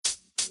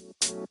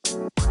Hey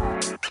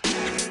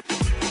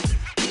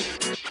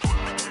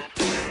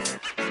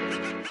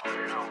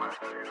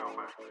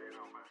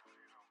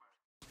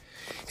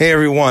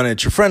everyone,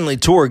 it's your friendly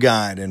tour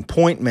guide and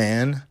point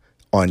man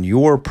on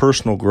your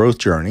personal growth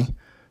journey,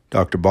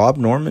 Dr. Bob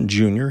Norman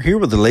Jr., here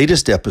with the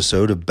latest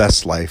episode of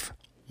Best Life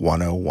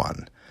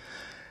 101.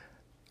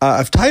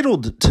 I've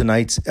titled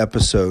tonight's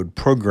episode,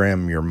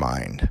 Program Your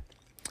Mind.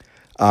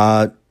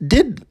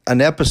 Did an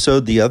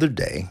episode the other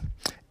day,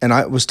 and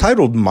it was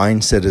titled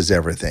Mindset is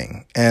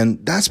Everything,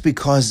 and that's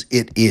because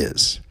it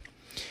is.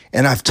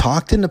 And I've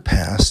talked in the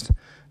past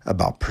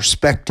about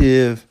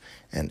perspective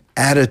and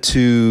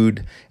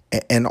attitude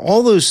and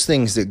all those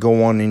things that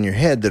go on in your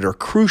head that are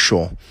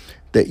crucial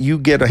that you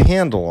get a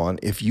handle on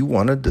if you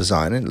want to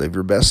design and live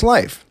your best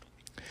life.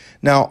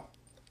 Now,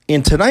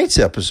 in tonight's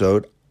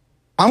episode,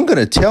 I'm going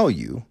to tell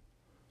you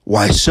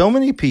why so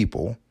many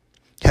people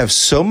have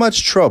so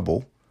much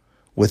trouble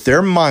with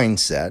their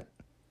mindset,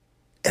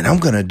 and I'm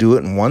going to do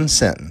it in one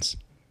sentence.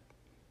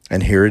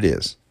 And here it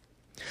is.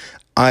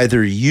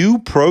 Either you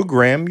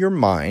program your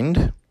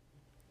mind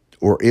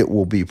or it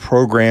will be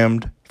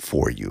programmed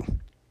for you.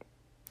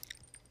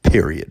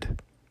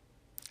 Period.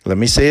 Let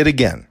me say it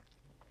again.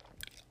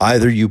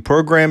 Either you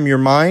program your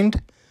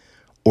mind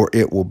or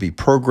it will be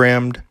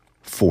programmed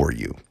for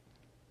you.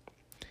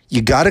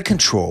 You got to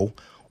control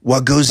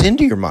what goes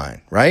into your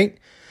mind, right?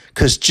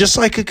 Because just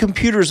like a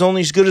computer is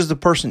only as good as the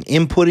person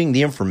inputting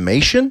the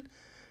information,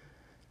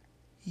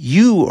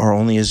 you are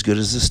only as good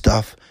as the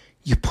stuff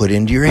you put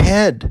into your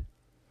head.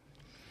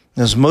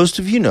 As most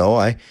of you know,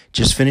 I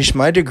just finished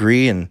my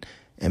degree and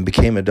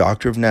became a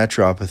doctor of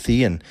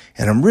naturopathy, and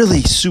I'm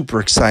really super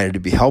excited to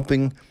be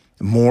helping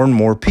more and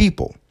more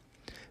people.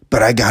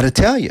 But I got to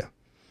tell you,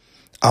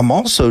 I'm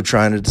also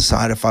trying to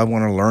decide if I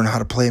want to learn how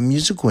to play a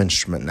musical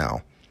instrument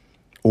now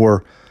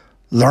or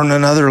learn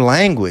another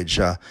language.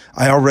 I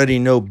already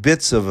know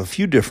bits of a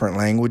few different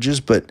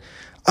languages, but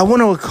I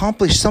want to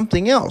accomplish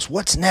something else.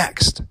 What's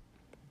next?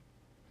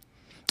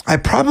 I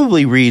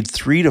probably read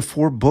 3 to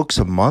 4 books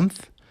a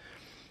month.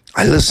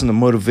 I listen to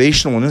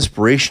motivational and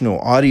inspirational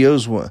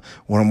audios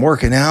when I'm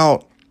working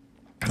out,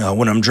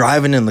 when I'm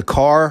driving in the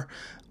car,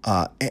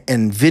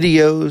 and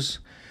videos.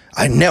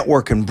 I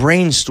network and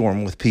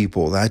brainstorm with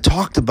people. I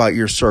talked about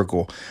your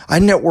circle. I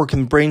network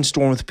and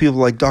brainstorm with people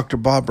like Dr.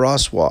 Bob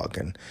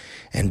Roswag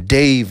and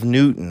Dave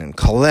Newton and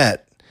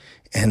Colette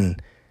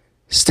and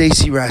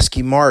Stacy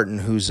Rasky Martin,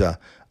 who's a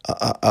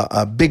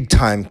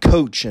big-time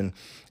coach and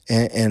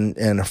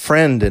a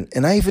friend.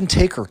 And I even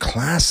take her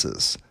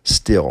classes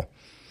still.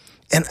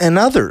 And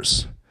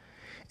others.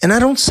 And I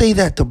don't say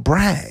that to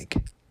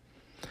brag.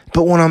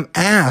 But when I'm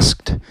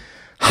asked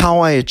how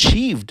I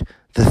achieved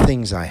the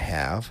things I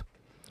have,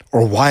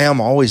 or why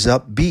I'm always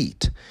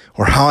upbeat,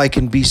 or how I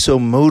can be so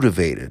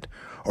motivated,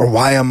 or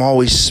why I'm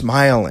always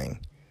smiling,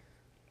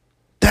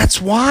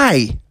 that's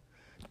why.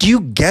 Do you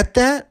get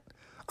that?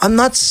 I'm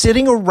not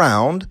sitting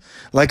around,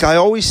 like I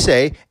always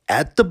say,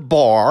 at the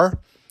bar,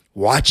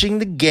 watching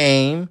the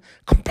game,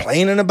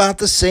 complaining about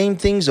the same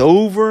things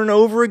over and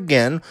over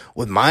again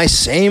with my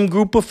same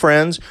group of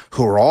friends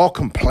who are all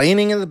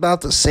complaining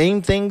about the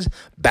same things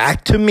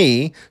back to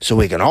me so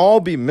we can all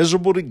be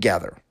miserable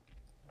together.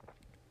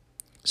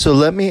 So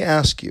let me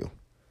ask you,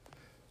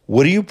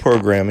 what are you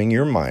programming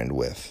your mind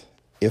with,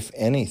 if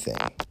anything?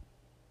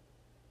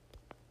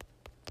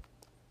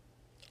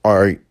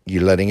 Are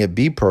you letting it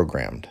be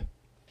programmed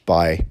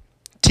by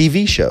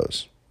TV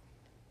shows?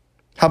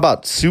 How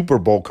about Super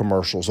Bowl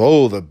commercials?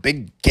 Oh, the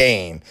big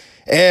game.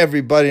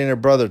 Everybody and their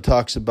brother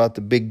talks about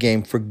the big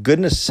game. For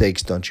goodness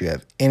sakes, don't you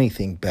have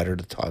anything better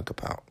to talk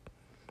about?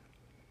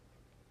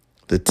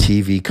 The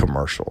TV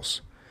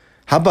commercials.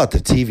 How about the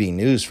TV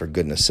news, for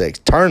goodness sakes?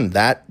 Turn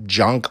that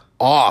junk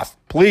off,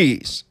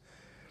 please.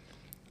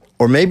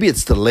 Or maybe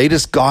it's the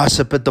latest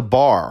gossip at the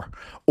bar,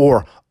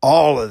 or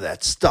all of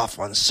that stuff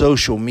on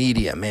social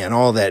media, man,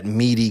 all that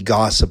meaty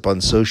gossip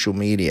on social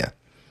media.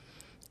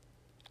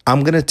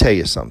 I'm going to tell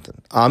you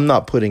something. I'm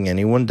not putting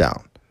anyone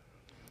down.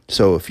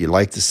 So if you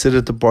like to sit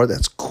at the bar,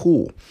 that's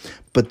cool.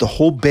 But the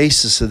whole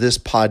basis of this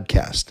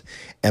podcast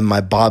and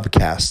my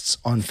Bobcasts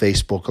on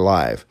Facebook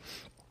Live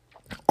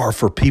are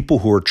for people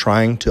who are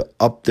trying to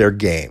up their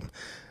game,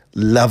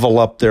 level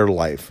up their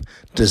life,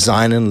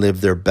 design and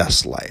live their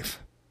best life.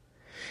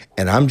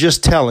 And I'm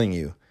just telling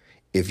you,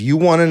 if you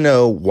want to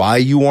know why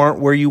you aren't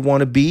where you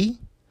want to be,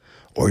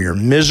 or you're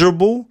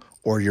miserable,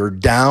 or you're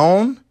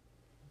down,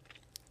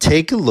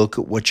 take a look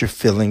at what you're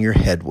filling your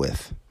head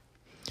with.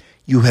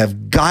 You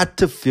have got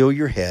to fill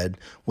your head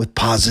with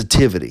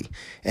positivity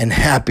and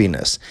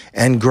happiness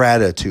and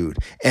gratitude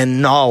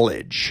and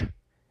knowledge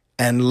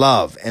and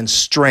love and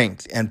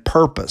strength and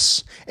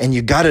purpose. And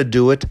you got to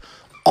do it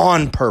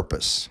on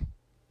purpose.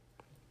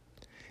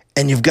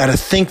 And you've got to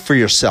think for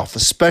yourself,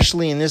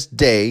 especially in this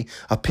day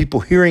of people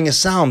hearing a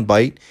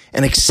soundbite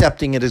and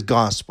accepting it as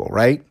gospel,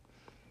 right?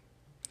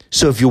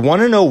 So if you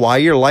want to know why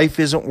your life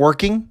isn't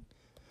working,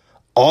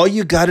 all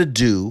you got to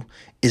do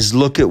is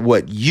look at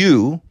what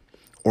you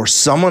or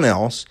someone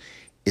else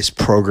is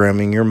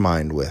programming your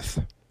mind with.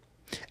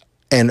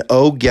 And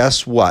oh,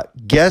 guess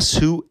what? Guess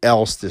who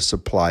else this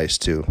applies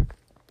to?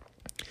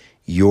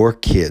 Your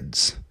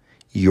kids,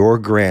 your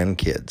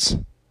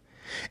grandkids.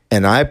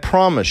 And I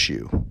promise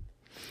you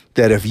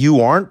that if you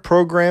aren't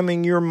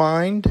programming your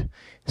mind,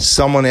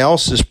 someone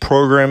else is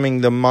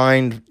programming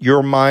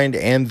your mind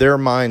and their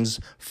minds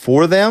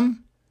for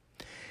them,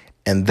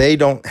 and they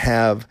don't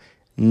have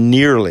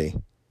nearly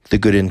the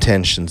good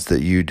intentions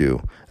that you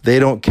do. They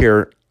don't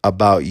care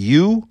about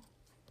you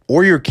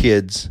or your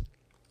kids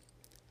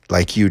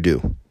like you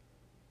do.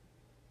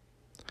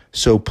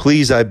 So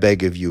please, I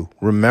beg of you,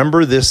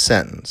 remember this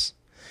sentence.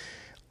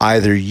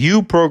 Either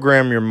you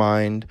program your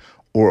mind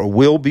or it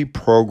will be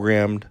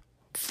programmed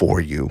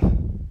for you.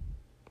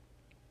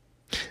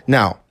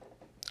 Now,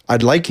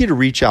 I'd like you to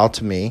reach out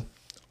to me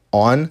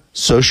on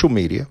social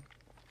media.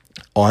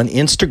 On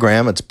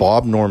Instagram, it's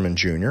Bob Norman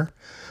Jr.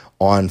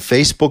 On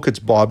Facebook, it's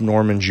Bob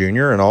Norman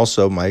Jr. And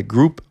also my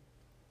group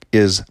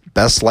is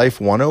Best Life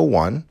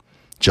 101,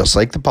 just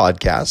like the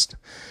podcast.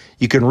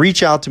 You can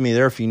reach out to me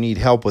there if you need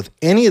help with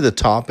any of the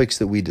topics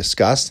that we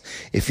discussed.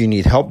 If you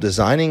need help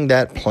designing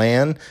that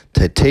plan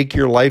to take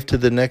your life to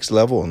the next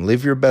level and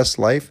live your best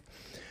life,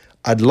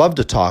 I'd love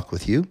to talk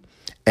with you.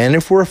 And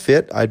if we're a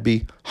fit, I'd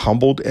be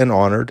humbled and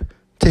honored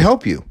to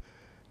help you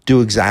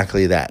do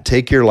exactly that.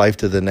 Take your life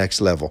to the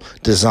next level.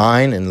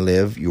 Design and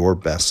live your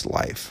best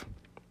life.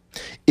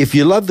 If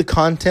you love the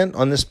content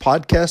on this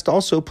podcast,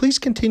 also please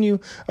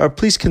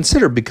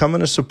consider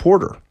becoming a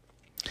supporter.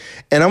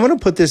 And I'm going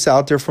to put this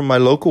out there for my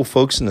local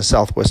folks in the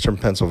southwestern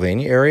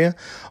Pennsylvania area.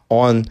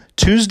 On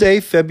Tuesday,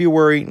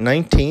 February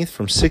 19th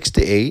from 6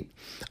 to 8,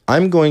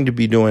 I'm going to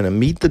be doing a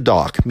Meet the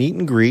Doc, meet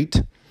and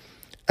greet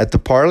at the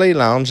Parlay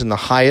Lounge in the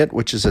Hyatt,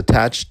 which is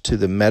attached to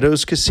the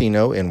Meadows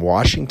Casino in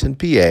Washington,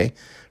 PA,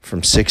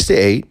 from 6 to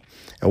 8.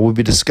 And we'll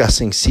be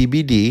discussing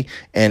CBD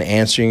and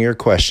answering your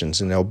questions.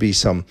 And there'll be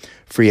some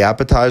free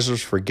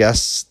appetizers for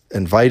guests,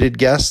 invited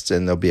guests,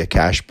 and there'll be a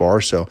cash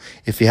bar. So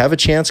if you have a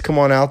chance, come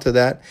on out to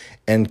that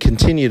and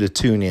continue to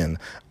tune in.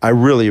 I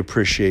really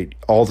appreciate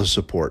all the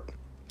support.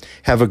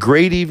 Have a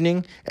great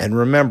evening. And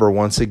remember,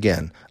 once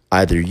again,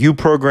 either you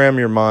program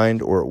your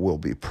mind or it will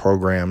be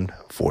programmed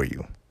for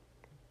you.